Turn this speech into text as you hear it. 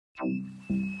Hello,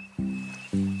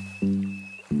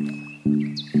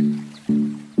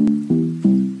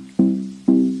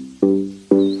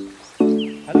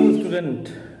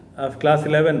 student of class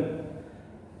 11.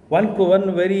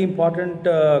 One very important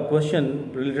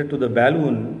question related to the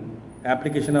balloon,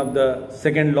 application of the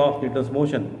second law of Newton's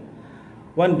motion.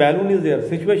 One balloon is there,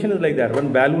 situation is like that,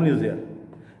 one balloon is there,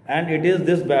 and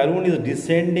this balloon is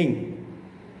descending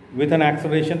with an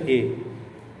acceleration a.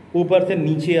 ऊपर से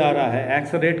नीचे आ रहा है,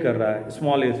 accelerate कर रहा है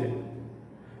small ए से,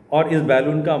 और इस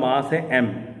बैलून का मास है m.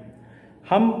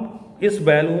 हम इस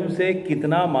बैलून से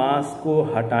कितना मास को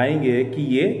हटाएंगे कि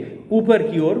ये ऊपर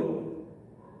की ओर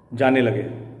जाने लगे.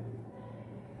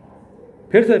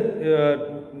 फिर से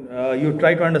you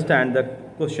try to understand the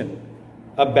question.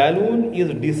 A balloon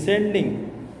is descending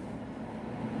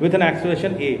with an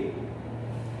acceleration a.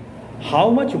 How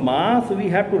much mass we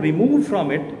have to remove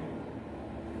from it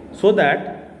so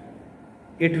that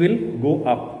it will go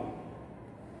up?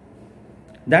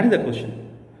 That is the question.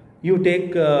 You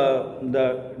take the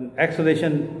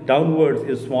acceleration downwards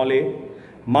is small a,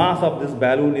 mass of this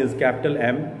balloon is capital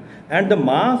M, and the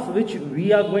mass which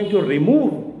we are going to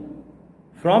remove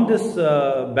from this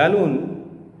balloon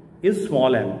is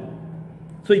small m.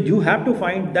 So you have to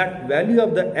find that value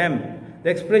of the m,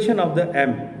 the expression of the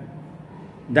m.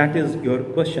 That is your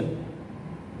question.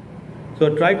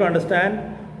 So try to understand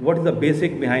what is the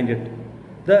basic behind it.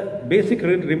 The basic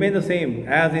remain the same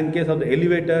as in case of the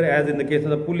elevator, as in the case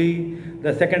of the pulley,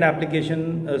 the second application,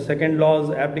 second laws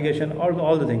application,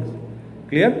 all the things.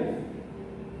 Clear?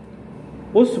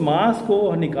 उस मास को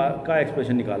का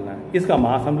expression निकालना है. इसका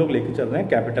मास हम लोग लेके चल रहे हैं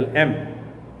capital M,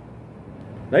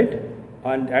 right?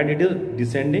 And it is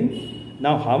descending.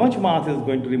 Now how much mass is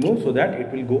going to remove so that it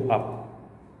will go up?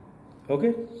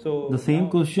 Okay, so the same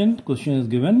question is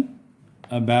given.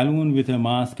 A balloon with a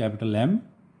mass capital M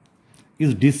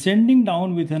is descending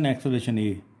down with an acceleration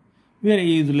a, where a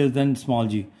is less than small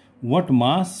g. What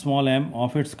mass small m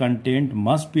of its content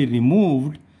must be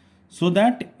removed so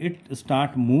that it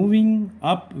start moving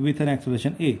up with an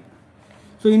acceleration a?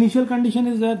 So initial condition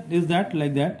is that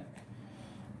like that.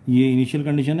 ये initial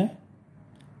condition है.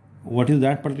 What is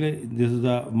that particular? This is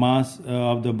the mass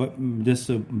of this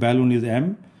balloon is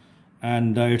m,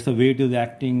 and its weight is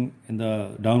acting in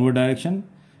the downward direction,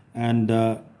 and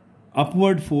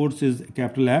upward force is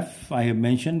capital F. I have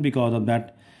mentioned because of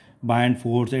that buoyant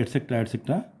force, etc.,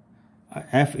 etc.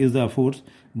 F is the force,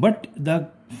 but the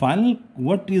final,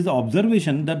 what is the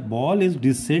observation? That ball is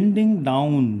descending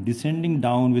down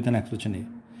with an acceleration a.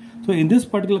 So in this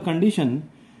particular condition,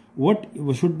 what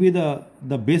should be the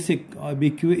basic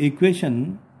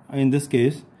equation in this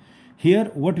case?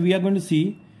 Here what we are going to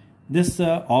see, this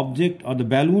object or the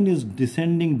balloon is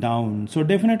descending down. So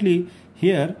definitely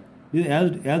here,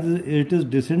 as it is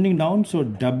descending down, so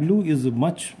W is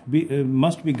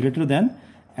must be greater than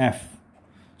F.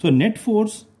 So net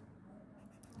force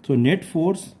will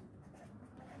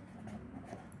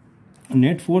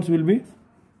be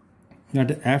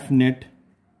that F net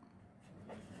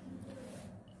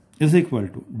is equal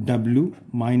to W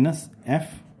minus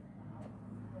F,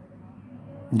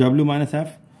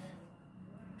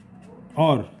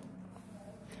 or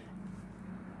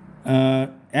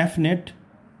F net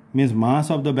means mass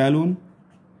of the balloon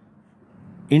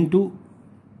into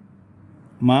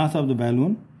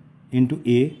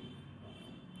A,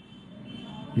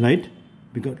 right?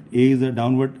 Because A is a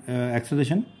downward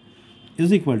acceleration,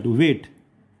 is equal to weight,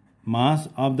 mass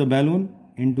of the balloon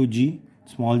into G,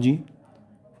 small g,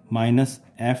 minus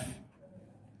F,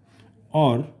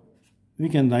 or we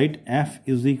can write F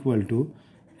is equal to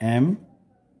m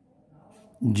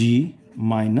g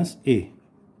minus A.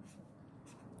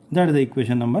 That is the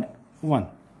equation number 1,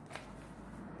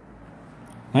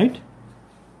 right?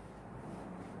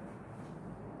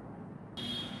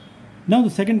 Now the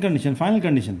second condition, final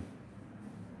condition,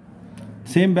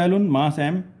 same balloon, mass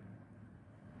m.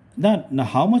 Now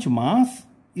how much mass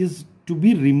is to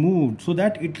be removed so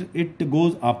that it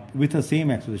goes up with the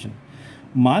same acceleration?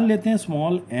 मान लेते हैं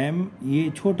small m, ये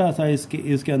छोटा सा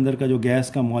इसके अंदर का जो गैस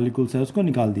का मॉलिक्यूल्स है उसको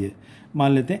निकाल दिए.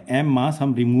 मान लेते हैं m मास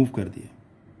हम रिमूव कर दिए.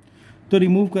 तो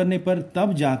रिमूव करने पर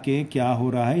तब जाके क्या हो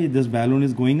रहा है, this balloon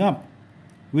is going up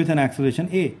with an acceleration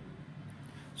a.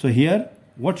 So here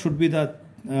what should be the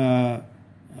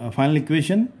final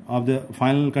equation of the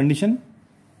final condition?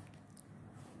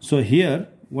 So here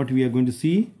what we are going to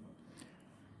see,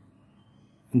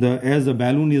 as the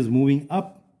balloon is moving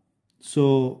up,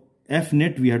 so F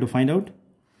net we have to find out.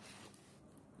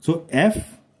 So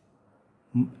F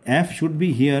should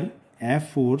be here,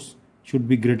 F force should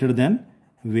be greater than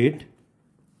weight.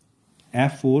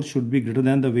 F force should be greater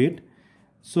than the weight.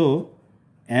 So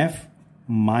F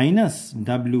minus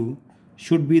W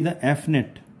should be the F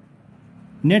net.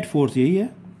 Net force यही है,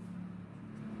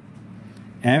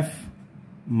 F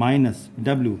minus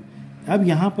W. अब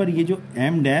यहां पर ये जो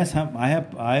M dash,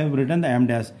 I have written the M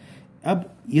dash. अब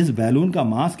इस balloon का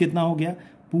मास कितना हो गया?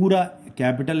 पूरा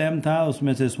कैपिटल M था,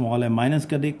 उसमें से स्मॉल m माइनस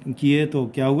कर किए तो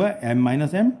क्या हुआ? M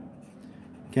minus M,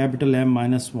 capital M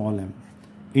minus small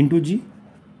m into G.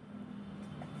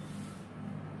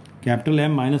 Capital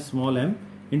M minus small m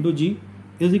into G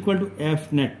is equal to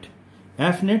F net.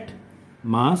 F net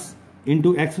mass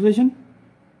into acceleration,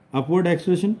 upward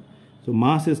acceleration. तो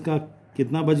मास इसका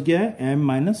कितना बच गया है? M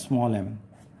minus small m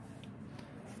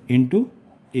into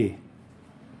A.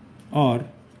 और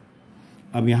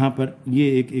अब यहां पर ये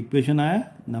एक इक्वेशन आया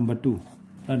number 2,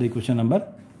 third equation number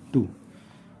 2.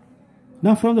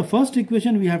 Now from the first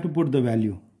equation we have to put the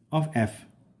value of F.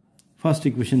 First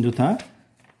equation जो था,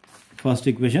 first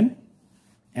equation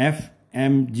F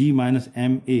m G minus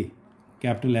M A,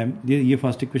 capital M, ये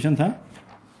फर्स्ट इक्वेशन था.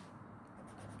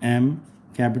 M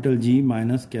capital G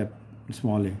minus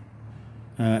small a,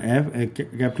 F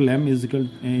capital M is equal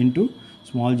into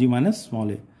small g minus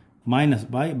small a, minus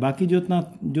बाकी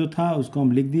जो था उसको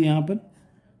हम लिख दिए यहाँ पर,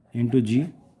 into G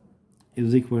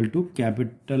is equal to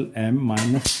capital M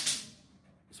minus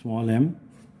small m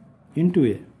into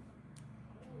A.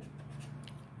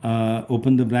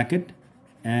 Open the bracket,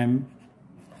 M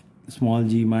small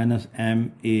g minus M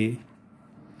A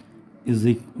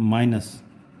is minus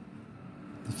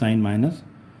sign minus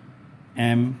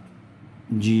M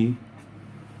G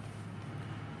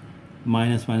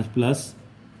minus minus plus,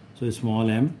 so small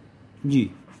m G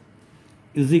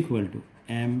is equal to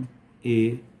M A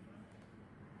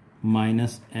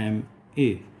minus M A.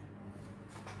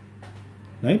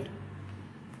 Right?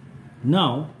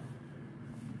 Now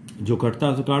जो कटता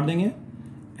है उसे काट देंगे.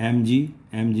 M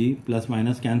G plus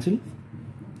minus cancel.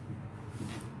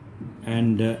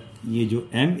 And ये जो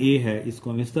M A है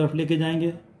इसको हम इस तरफ लेके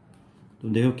जाएंगे तो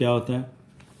देखो क्या होता है.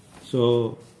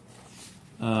 So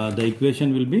the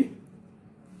equation will be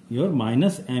your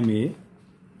minus M A,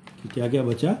 क्या क्या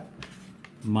बचा?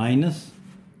 Minus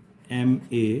M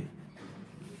A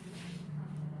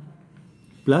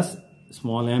plus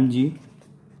small m G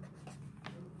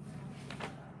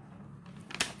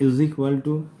is equal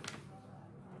to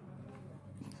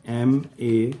M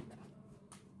A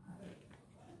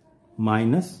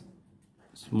minus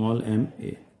small m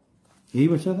A. यही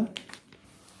बचा था.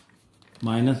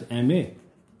 Minus M A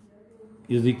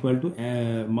is equal to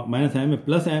minus M A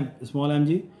plus small m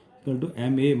G equal to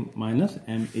M A minus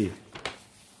M A.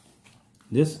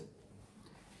 This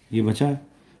ये बचा है.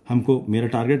 हमको मेरा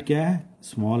target क्या है?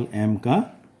 स्मॉल m का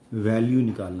वैल्यू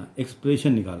निकालना,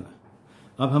 एक्सप्रेशन निकालना.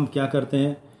 अब हम क्या करते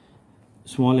हैं?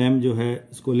 स्मॉल m जो है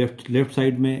इसको लेफ्ट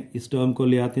साइड में इस टर्म को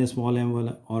ले आते हैं स्मॉल m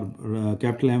वाला, और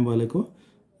कैपिटल M वाले को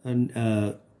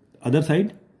अदर साइड.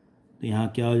 तो यहाँ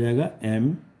क्या हो जाएगा?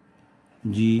 M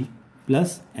G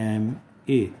plus M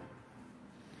A.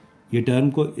 ये टर्म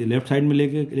को लेफ्ट साइड में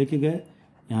लेके गए.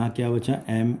 यहाँ क्या बचा?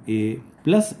 M A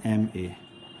plus M A.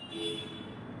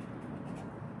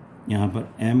 यहाँ पर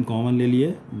M कॉमन ले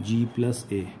लिए, G plus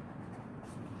A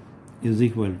is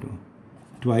equal to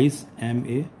twice M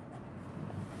A,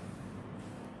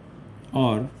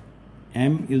 और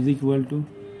M is equal to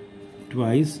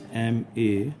twice M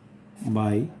A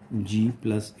by G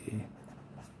plus A.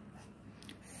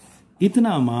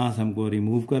 इतना मास हमको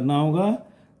रिमूव करना होगा,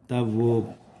 तब वो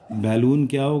बैलून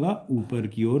क्या होगा? ऊपर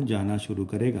की ओर जाना शुरू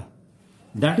करेगा.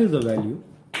 That is the value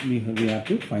we have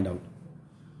to find out.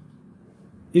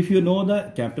 If you know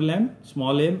the capital M,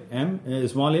 small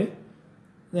a,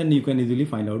 then you can easily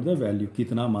find out the value.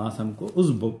 कितना मास हमको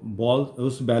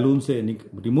उस बैलून से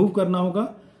रिमूव करना होगा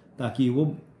ताकि वो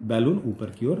बैलून ऊपर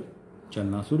की ओर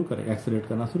चलना शुरू करे, एक्सेलरेट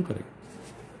करना शुरू करे.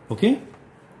 ओके